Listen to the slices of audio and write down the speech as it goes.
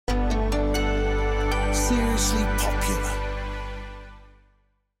seriously popular.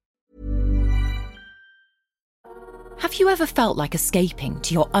 Have you ever felt like escaping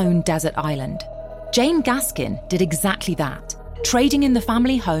to your own desert island? Jane Gaskin did exactly that, trading in the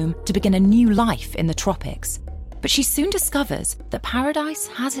family home to begin a new life in the tropics. But she soon discovers that paradise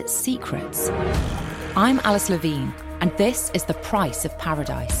has its secrets. I'm Alice Levine, and this is The Price of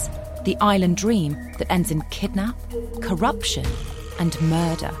Paradise, the island dream that ends in kidnap, corruption, and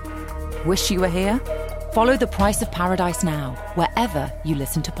murder. Wish you were here? Follow The Price of Paradise now, wherever you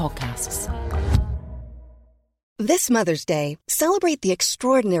listen to podcasts. This Mother's Day, celebrate the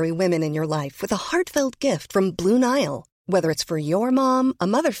extraordinary women in your life with a heartfelt gift from Blue Nile. Whether it's for your mom, a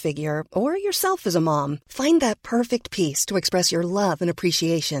mother figure, or yourself as a mom, find that perfect piece to express your love and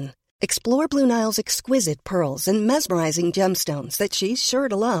appreciation. Explore Blue Nile's exquisite pearls and mesmerizing gemstones that she's sure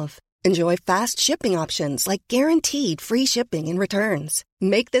to love. Enjoy fast shipping options like guaranteed free shipping and returns.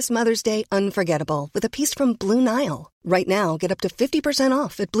 Make this Mother's Day unforgettable with a piece from Blue Nile. Right now, get up to 50%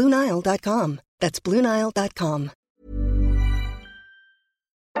 off at BlueNile.com. That's BlueNile.com.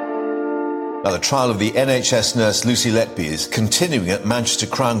 Now, the trial of the NHS nurse Lucy Letby is continuing at Manchester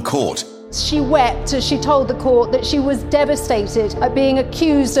Crown Court. She wept as she told the court that she was devastated at being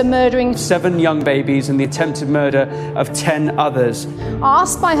accused of murdering 7 young babies and the attempted murder of 10 others.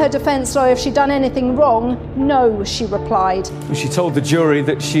 Asked by her defence lawyer if she'd done anything wrong, no, she replied. She told the jury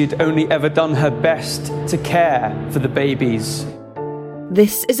that she'd only ever done her best to care for the babies.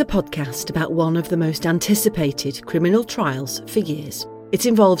 This is a podcast about one of the most anticipated criminal trials for years. It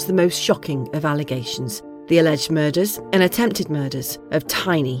involves the most shocking of allegations, the alleged murders and attempted murders of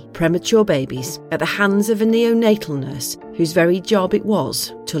tiny, premature babies at the hands of a neonatal nurse whose very job it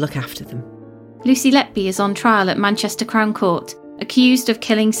was to look after them. Lucy Letby is on trial at Manchester Crown Court, accused of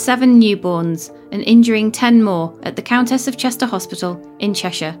killing 7 newborns and injuring 10 more at the Countess of Chester Hospital in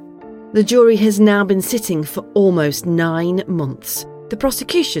Cheshire. The jury has now been sitting for almost 9 months. The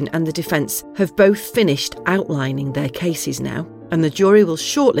prosecution and the defence have both finished outlining their cases now, and the jury will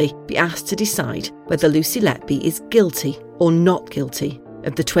shortly be asked to decide whether Lucy Letby is guilty or not guilty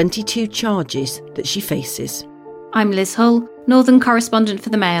of the 22 charges that she faces. I'm Liz Hull, Northern correspondent for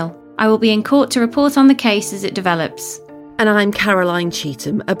The Mail. I will be in court to report on the case as it develops. And I'm Caroline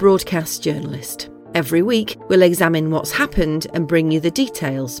Cheetham, a broadcast journalist. Every week, we'll examine what's happened and bring you the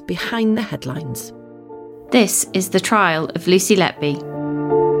details behind the headlines. This is the trial of Lucy Letby.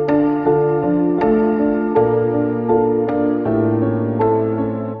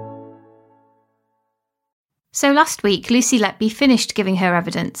 So last week, Lucy Letby finished giving her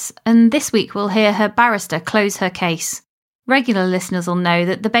evidence, and this week we'll hear her barrister close her case. Regular listeners will know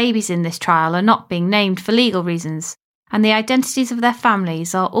that the babies in this trial are not being named for legal reasons, and the identities of their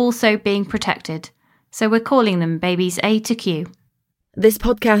families are also being protected, so we're calling them babies A to Q. This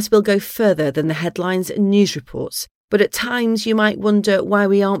podcast will go further than the headlines and news reports, but at times you might wonder why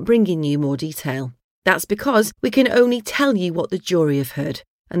we aren't bringing you more detail. That's because we can only tell you what the jury have heard,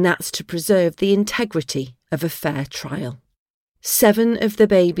 and that's to preserve the integrity of a fair trial. 7 of the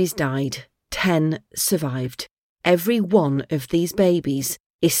babies died, 10 survived. Every one of these babies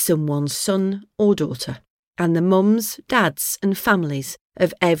is someone's son or daughter, and the mums, dads and families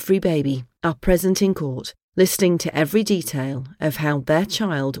of every baby are present in court, listening to every detail of how their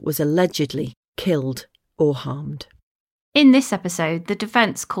child was allegedly killed or harmed. In this episode, the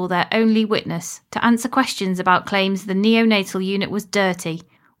defence call their only witness to answer questions about claims the neonatal unit was dirty,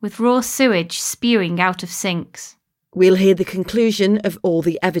 with raw sewage spewing out of sinks. We'll hear the conclusion of all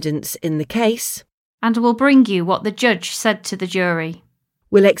the evidence in the case. And we'll bring you what the judge said to the jury.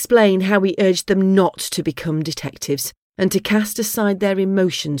 We'll explain how we urged them not to become detectives and to cast aside their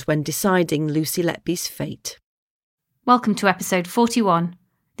emotions when deciding Lucy Letby's fate. Welcome to episode 41,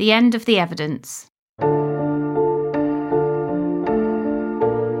 The End of the Evidence.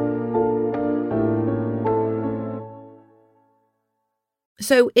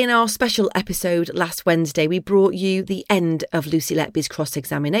 So in our special episode last Wednesday, we brought you the end of Lucy Letby's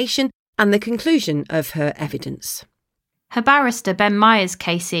cross-examination and the conclusion of her evidence. Her barrister, Ben Myers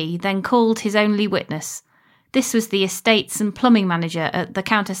KC, then called his only witness. This was the estates and plumbing manager at the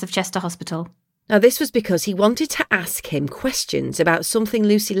Countess of Chester Hospital. Now, this was because he wanted to ask him questions about something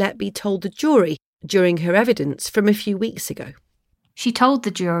Lucy Letby told the jury during her evidence from a few weeks ago. She told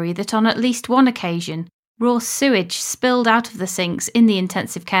the jury that on at least one occasion, raw sewage spilled out of the sinks in the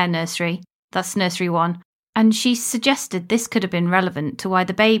intensive care nursery, that's nursery 1, and she suggested this could have been relevant to why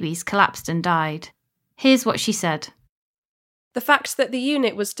the babies collapsed and died. Here's what she said. The fact that the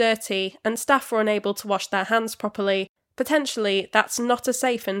unit was dirty and staff were unable to wash their hands properly, potentially that's not a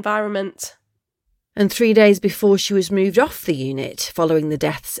safe environment. And 3 days before she was moved off the unit, following the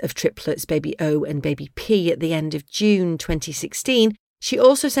deaths of triplets baby O and baby P at the end of June 2016, she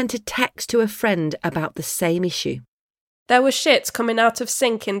also sent a text to a friend about the same issue. There was shit coming out of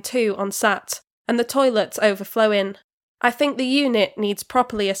sink in 2 on Sat, and the toilets overflowing. I think the unit needs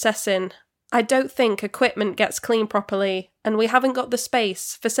properly assessing. I don't think equipment gets cleaned properly, and we haven't got the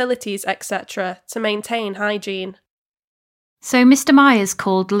space, facilities, etc. to maintain hygiene. So Mr. Myers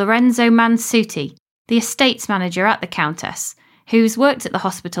called Lorenzo Mansuti, the estates manager at the Countess, who's worked at the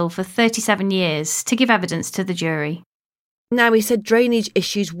hospital for 37 years, to give evidence to the jury. Now, he said drainage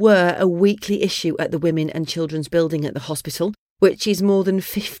issues were a weekly issue at the Women and Children's Building at the hospital, which is more than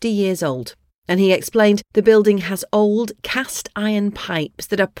 50 years old. And he explained the building has old cast iron pipes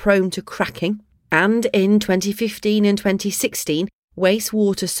that are prone to cracking. And in 2015 and 2016,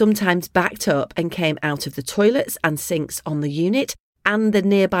 wastewater sometimes backed up and came out of the toilets and sinks on the unit and the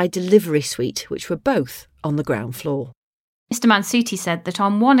nearby delivery suite, which were both on the ground floor. Mr. Mansuti said that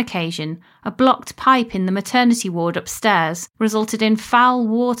on one occasion, a blocked pipe in the maternity ward upstairs resulted in foul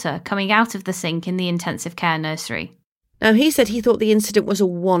water coming out of the sink in the intensive care nursery. Now, he said he thought the incident was a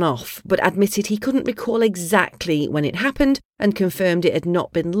one-off, but admitted he couldn't recall exactly when it happened and confirmed it had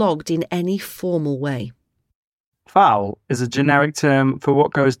not been logged in any formal way. Foul is a generic term for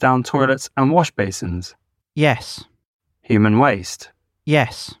what goes down toilets and wash basins. Yes. Human waste.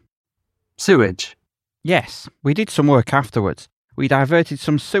 Yes. Sewage. Yes, we did some work afterwards. We diverted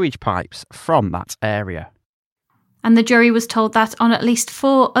some sewage pipes from that area. And the jury was told that on at least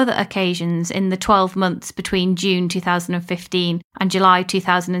 4 other occasions in the 12 months between June 2015 and July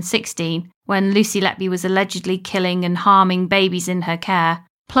 2016, when Lucy Letby was allegedly killing and harming babies in her care,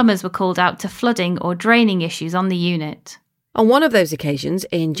 plumbers were called out to flooding or draining issues on the unit. On one of those occasions,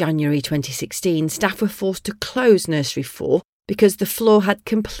 in January 2016, staff were forced to close Nursery 4 because the floor had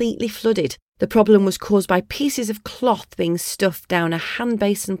completely flooded. The problem was caused by pieces of cloth being stuffed down a hand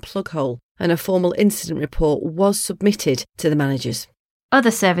basin plug hole, and a formal incident report was submitted to the managers.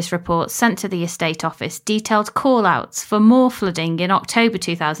 Other service reports sent to the estate office detailed call-outs for more flooding in October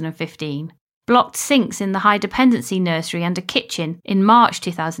 2015, blocked sinks in the high dependency nursery and a kitchen in March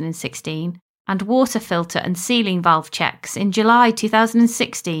 2016, and water filter and ceiling valve checks in July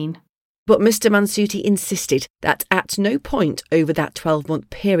 2016. But Mr. Mansuti insisted that at no point over that 12-month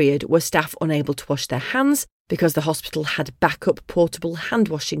period were staff unable to wash their hands because the hospital had backup portable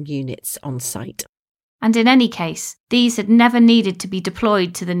hand-washing units on site. And in any case, these had never needed to be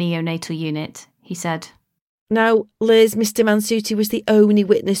deployed to the neonatal unit, he said. Now, Liz, Mr. Mansuti was the only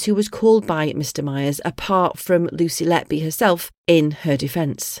witness who was called by Mr. Myers, apart from Lucy Letby herself, in her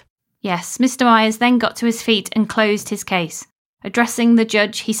defence. Yes, Mr. Myers then got to his feet and closed his case. Addressing the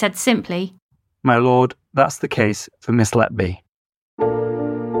judge, he said simply, "My lord, that's the case for Miss Letby."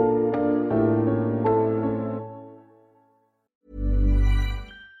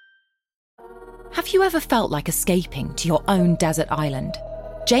 Have you ever felt like escaping to your own desert island?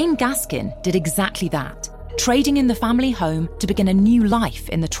 Jane Gaskin did exactly that, trading in the family home to begin a new life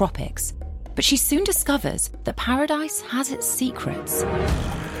in the tropics. But she soon discovers that paradise has its secrets.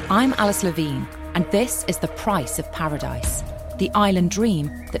 I'm Alice Levine, and this is The Price of Paradise, the island dream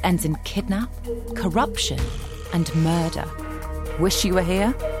that ends in kidnap, corruption, and murder. Wish you were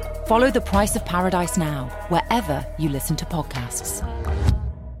here? Follow The Price of Paradise now, wherever you listen to podcasts.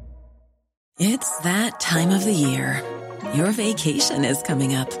 It's that time of the year. Your vacation is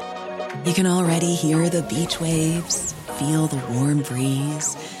coming up. You can already hear the beach waves, feel the warm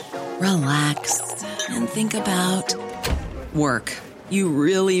breeze, relax, and think about work. You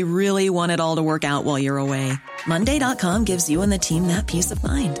really, really want it all to work out while you're away. Monday.com gives you and the team that peace of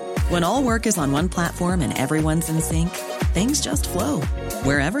mind. When all work is on one platform and everyone's in sync, things just flow.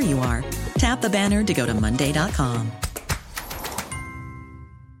 Wherever you are, tap the banner to go to Monday.com.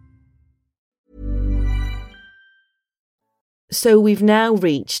 So we've now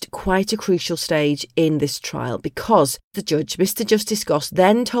reached quite a crucial stage in this trial because the judge, Mr. Justice Goss,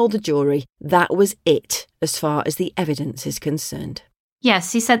 then told the jury that was it as far as the evidence is concerned.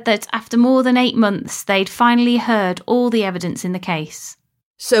 Yes, he said that after more than 8 months, they'd finally heard all the evidence in the case.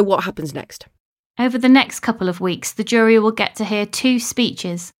 So what happens next? Over the next couple of weeks, the jury will get to hear 2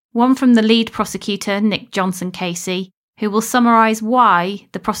 speeches, one from the lead prosecutor, Nick Johnson-Casey, who will summarise why,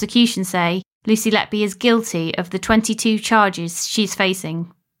 the prosecution say, Lucy Letby is guilty of the 22 charges she's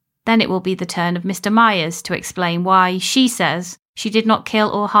facing. Then it will be the turn of Mr. Myers to explain why she says she did not kill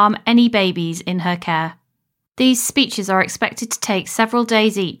or harm any babies in her care. These speeches are expected to take several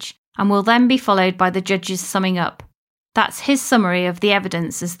days each and will then be followed by the judge's summing up. That's his summary of the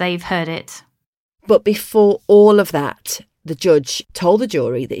evidence as they've heard it. But before all of that, The judge told the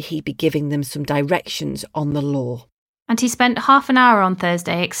jury that he'd be giving them some directions on the law. And he spent half an hour on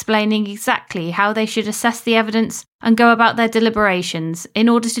Thursday explaining exactly how they should assess the evidence and go about their deliberations in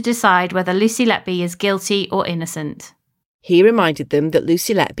order to decide whether Lucy Letby is guilty or innocent. He reminded them that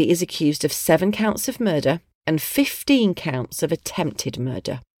Lucy Letby is accused of 7 counts of murder and 15 counts of attempted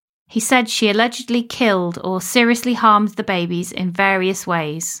murder. He said she allegedly killed or seriously harmed the babies in various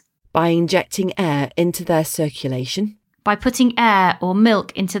ways. By injecting air into their circulation. By putting air or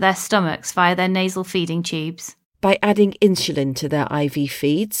milk into their stomachs via their nasal feeding tubes. By adding insulin to their IV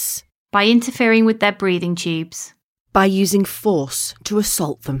feeds. By interfering with their breathing tubes. By using force to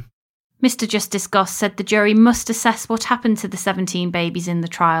assault them. Mr. Justice Goss said the jury must assess what happened to the 17 babies in the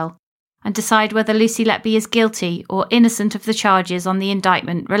trial and decide whether Lucy Letby is guilty or innocent of the charges on the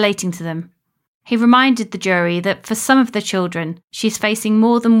indictment relating to them. He reminded the jury that for some of the children, she's facing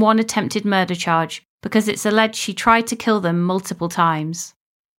more than one attempted murder charge because it's alleged she tried to kill them multiple times.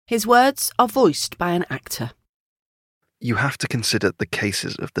 His words are voiced by an actor. You have to consider the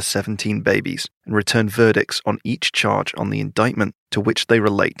cases of the 17 babies and return verdicts on each charge on the indictment to which they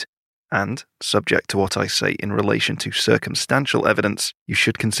relate. And, subject to what I say in relation to circumstantial evidence, you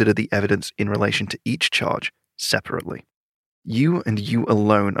should consider the evidence in relation to each charge separately. You and you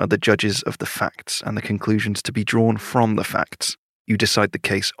alone are the judges of the facts and the conclusions to be drawn from the facts. You decide the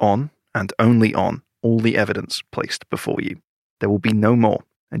case on, and only on, all the evidence placed before you. There will be no more,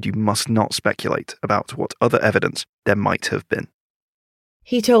 and you must not speculate about what other evidence there might have been.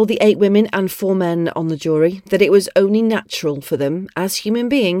 He told the 8 women and 4 men on the jury that it was only natural for them, as human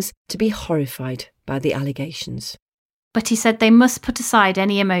beings, to be horrified by the allegations. But he said they must put aside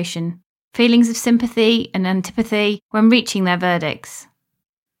any emotion, feelings of sympathy and antipathy when reaching their verdicts.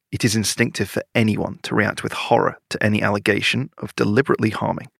 It is instinctive for anyone to react with horror to any allegation of deliberately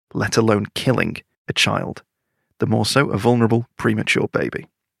harming, let alone killing, a child, the more so a vulnerable, premature baby.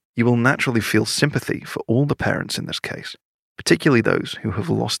 You will naturally feel sympathy for all the parents in this case, particularly those who have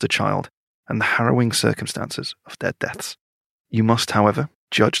lost a child and the harrowing circumstances of their deaths. You must, however,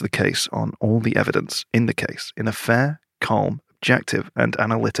 judge the case on all the evidence in the case in a fair, calm, objective and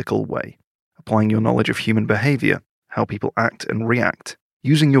analytical way, applying your knowledge of human behaviour, how people act and react,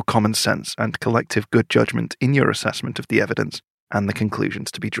 using your common sense and collective good judgment in your assessment of the evidence and the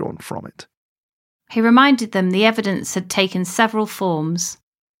conclusions to be drawn from it. He reminded them the evidence had taken several forms.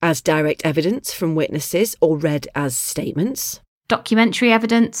 As direct evidence from witnesses or read as statements. Documentary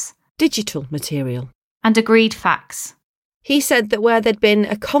evidence. Digital material. And agreed facts. He said that where there'd been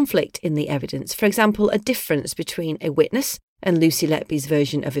a conflict in the evidence, for example, a difference between a witness and Lucy Letby's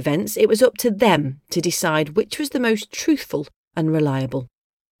version of events, it was up to them to decide which was the most truthful and reliable.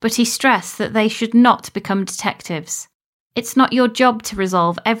 But he stressed that they should not become detectives. It's not your job to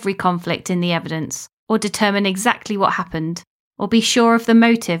resolve every conflict in the evidence, or determine exactly what happened, or be sure of the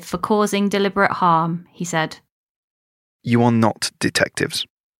motive for causing deliberate harm, he said. You are not detectives.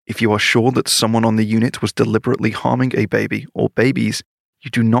 If you are sure that someone on the unit was deliberately harming a baby or babies, you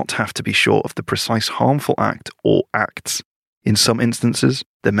do not have to be sure of the precise harmful act or acts. In some instances,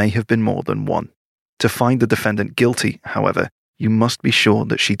 there may have been more than one. To find the defendant guilty, however, you must be sure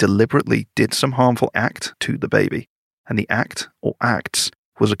that she deliberately did some harmful act to the baby, and the act or acts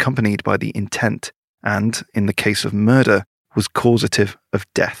was accompanied by the intent and, in the case of murder, was causative of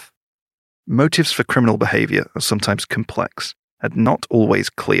death. Motives for criminal behaviour are sometimes complex and not always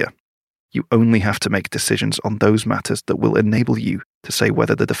clear. You only have to make decisions on those matters that will enable you to say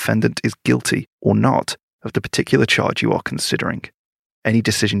whether the defendant is guilty or not of the particular charge you are considering. Any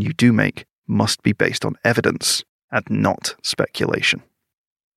decision you do make must be based on evidence and not speculation.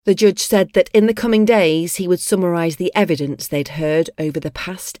 The judge said that in the coming days he would summarise the evidence they'd heard over the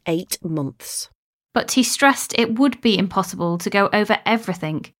past 8 months. But he stressed it would be impossible to go over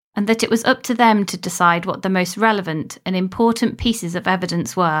everything, and that it was up to them to decide what the most relevant and important pieces of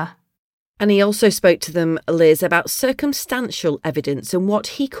evidence were. And he also spoke to them, Liz, about circumstantial evidence and what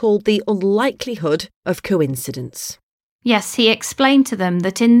he called the unlikelihood of coincidence. Yes, he explained to them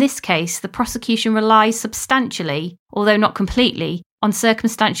that in this case the prosecution relies substantially, although not completely, on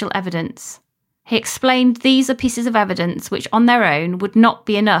circumstantial evidence. He explained these are pieces of evidence which on their own would not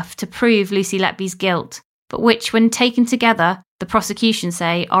be enough to prove Lucy Letby's guilt, but which, when taken together, the prosecution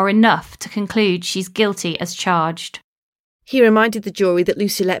say are enough to conclude she's guilty as charged. He reminded the jury that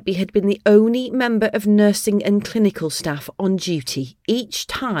Lucy Letby had been the only member of nursing and clinical staff on duty each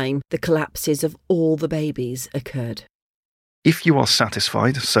time the collapses of all the babies occurred. If you are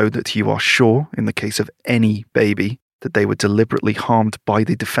satisfied so that you are sure, in the case of any baby, that they were deliberately harmed by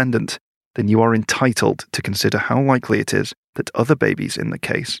the defendant, then you are entitled to consider how likely it is that other babies in the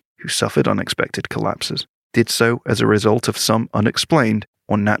case, who suffered unexpected collapses, did so as a result of some unexplained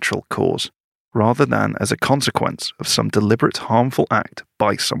or natural cause, rather than as a consequence of some deliberate harmful act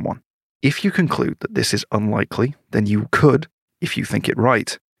by someone. If you conclude that this is unlikely, then you could, if you think it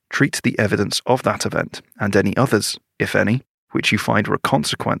right, treat the evidence of that event and any others, if any, which you find were a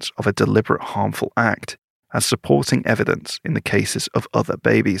consequence of a deliberate harmful act, as supporting evidence in the cases of other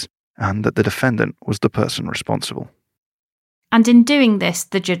babies, and that the defendant was the person responsible. And in doing this,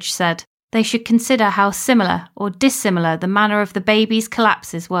 the judge said, they should consider how similar or dissimilar the manner of the baby's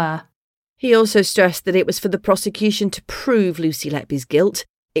collapses were. He also stressed that it was for the prosecution to prove Lucy Letby's guilt.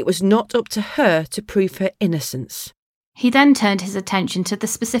 It was not up to her to prove her innocence. He then turned his attention to the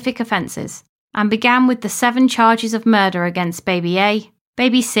specific offences and began with the 7 charges of murder against Baby A,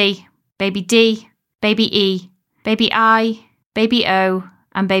 Baby C, Baby D, Baby E, Baby I, Baby O,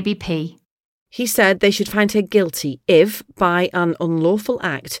 and Baby P. He said they should find her guilty if, by an unlawful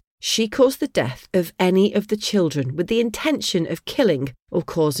act, she caused the death of any of the children with the intention of killing or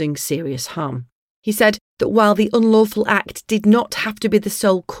causing serious harm. He said that while the unlawful act did not have to be the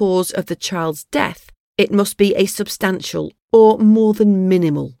sole cause of the child's death, it must be a substantial or more than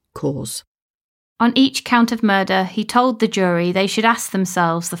minimal cause. On each count of murder, he told the jury they should ask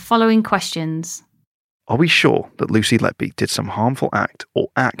themselves the following questions. Are we sure that Lucy Letby did some harmful act or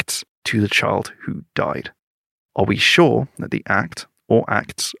acts to the child who died? Are we sure that the act or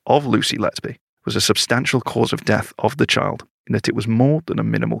acts of Lucy Letby was a substantial cause of death of the child, and that it was more than a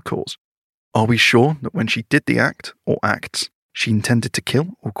minimal cause? Are we sure that when she did the act or acts, she intended to kill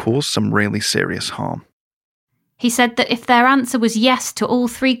or cause some really serious harm? He said that if their answer was yes to all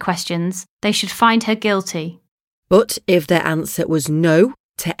 3 questions, they should find her guilty. But if their answer was no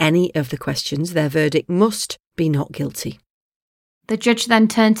to any of the questions, their verdict must be not guilty. The judge then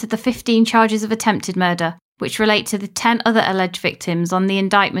turned to the 15 charges of attempted murder, which relate to the 10 other alleged victims on the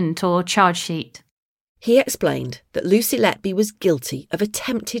indictment or charge sheet. He explained that Lucy Letby was guilty of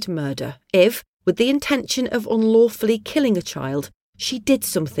attempted murder if, with the intention of unlawfully killing a child, she did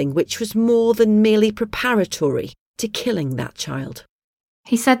something which was more than merely preparatory to killing that child.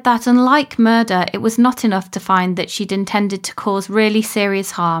 He said that unlike murder, it was not enough to find that she'd intended to cause really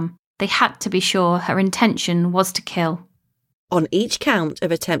serious harm. They had to be sure her intention was to kill. On each count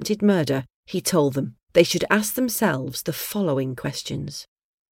of attempted murder, he told them they should ask themselves the following questions.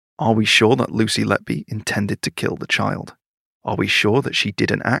 Are we sure that Lucy Letby intended to kill the child? Are we sure that she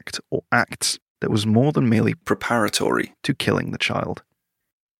did an act or acts that was more than merely preparatory to killing the child?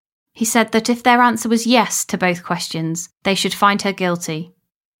 He said that if their answer was yes to both questions, they should find her guilty.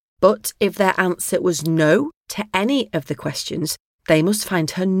 But if their answer was no to any of the questions, they must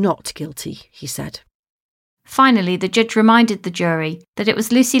find her not guilty, he said. Finally, the judge reminded the jury that it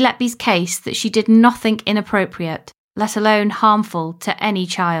was Lucy Letby's case that she did nothing inappropriate, let alone harmful to any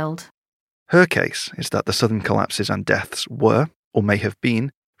child. Her case is that the sudden collapses and deaths were, or may have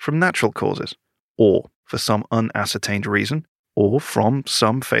been, from natural causes, or for some unascertained reason, or from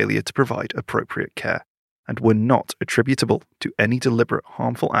some failure to provide appropriate care, and were not attributable to any deliberate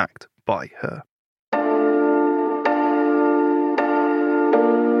harmful act by her.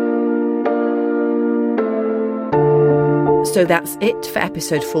 So that's it for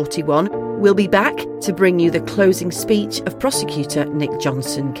episode 41. We'll be back to bring you the closing speech of prosecutor Nick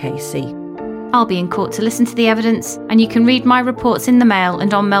Johnson KC. I'll be in court to listen to the evidence, and you can read my reports in the Mail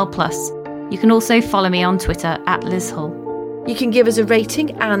and on Mail Plus. You can also follow me on Twitter @LizHull. You can give us a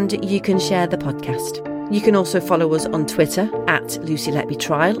rating and you can share the podcast. You can also follow us on Twitter @Lucy Letby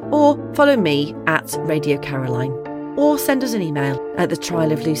Trial, or follow me @Radio Caroline, or send us an email at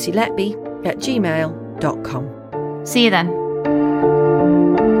thetrialoflucyletby@gmail.com. See you then.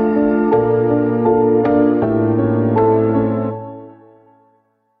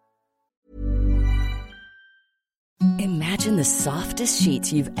 Imagine the softest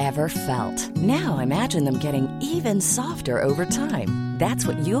sheets you've ever felt. Now imagine them getting even softer over time. That's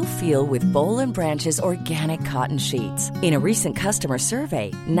what you'll feel with Boll & Branch's organic cotton sheets. In a recent customer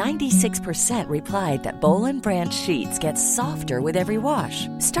survey, 96% replied that Boll & Branch sheets get softer with every wash.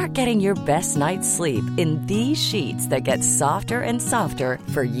 Start getting your best night's sleep in these sheets that get softer and softer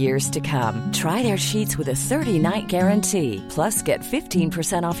for years to come. Try their sheets with a 30-night guarantee. Plus, get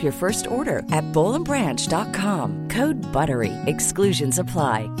 15% off your first order at bollandbranch.com. Code BUTTERY. Exclusions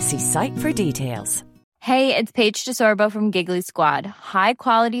apply. See site for details. Hey, it's Paige DeSorbo from Giggly Squad. High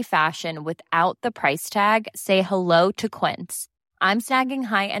quality fashion without the price tag. Say hello to Quince. I'm snagging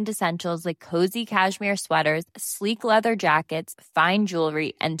high-end essentials like cozy cashmere sweaters, sleek leather jackets, fine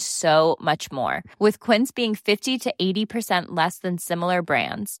jewelry, and so much more. With Quince being 50 to 80% less than similar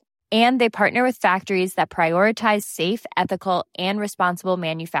brands. And they partner with factories that prioritize safe, ethical, and responsible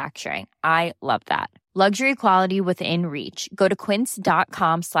manufacturing. I love that. Luxury quality within reach. Go to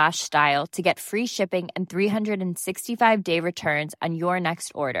quince.com/style to get free shipping and 365-day returns on your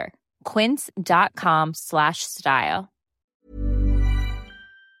next order. Quince.com/style.